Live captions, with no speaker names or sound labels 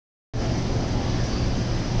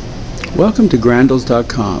Welcome to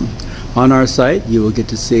Grandles.com. On our site you will get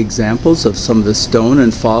to see examples of some of the stone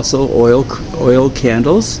and fossil oil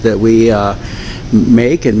candles that we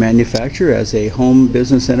make and manufacture as a home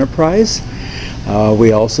business enterprise.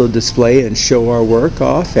 We also display and show our work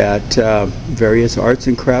off at various arts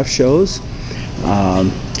and crafts shows.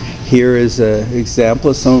 Here is an example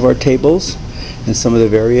of some of our tables and some of the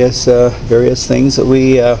various things that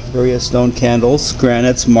we various stone candles,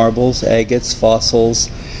 granites, marbles, agates, fossils.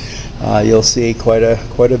 You'll see quite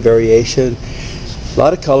a variation, a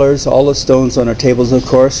lot of colors. All the stones on our tables, of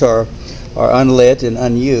course, are unlit and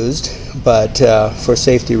unused, but for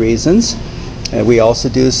safety reasons. And we also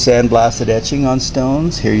do sandblasted etching on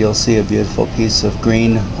stones. Here you'll see a beautiful piece of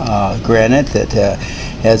green granite that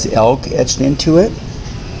has elk etched into it.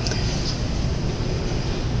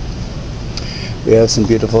 We have some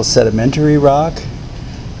beautiful sedimentary rock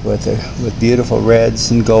with beautiful reds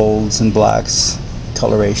and golds and blacks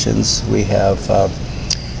colorations. We have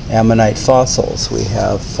ammonite fossils. We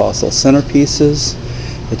have fossil centerpieces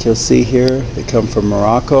that you'll see here that come from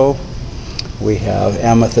Morocco. We have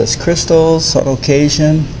amethyst crystals on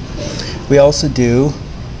occasion. We also do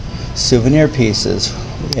souvenir pieces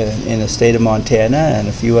in the state of Montana and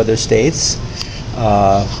a few other states.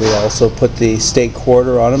 We also put the state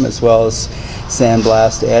quarter on them, as well as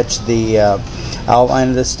sandblast etch the outline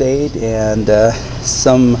of the state and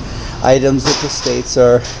some items that the states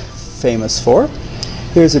are famous for.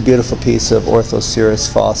 Here's a beautiful piece of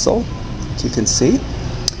Orthoceras fossil that you can see.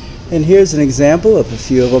 And here's an example of a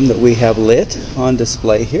few of them that we have lit on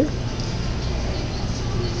display here.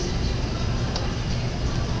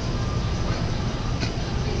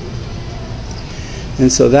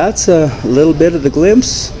 And so that's a little bit of the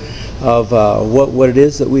glimpse of what it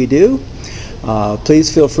is that we do.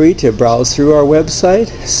 Please feel free to browse through our website,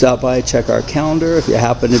 stop by, check our calendar if you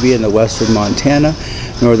happen to be in the western Montana,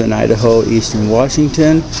 northern Idaho, eastern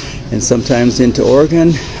Washington, and sometimes into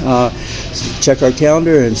Oregon. Check our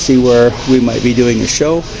calendar and see where we might be doing a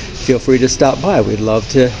show. Feel free to stop by. We'd love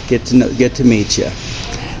to get to meet you.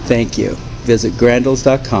 Thank you. Visit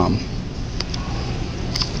Grandles.com.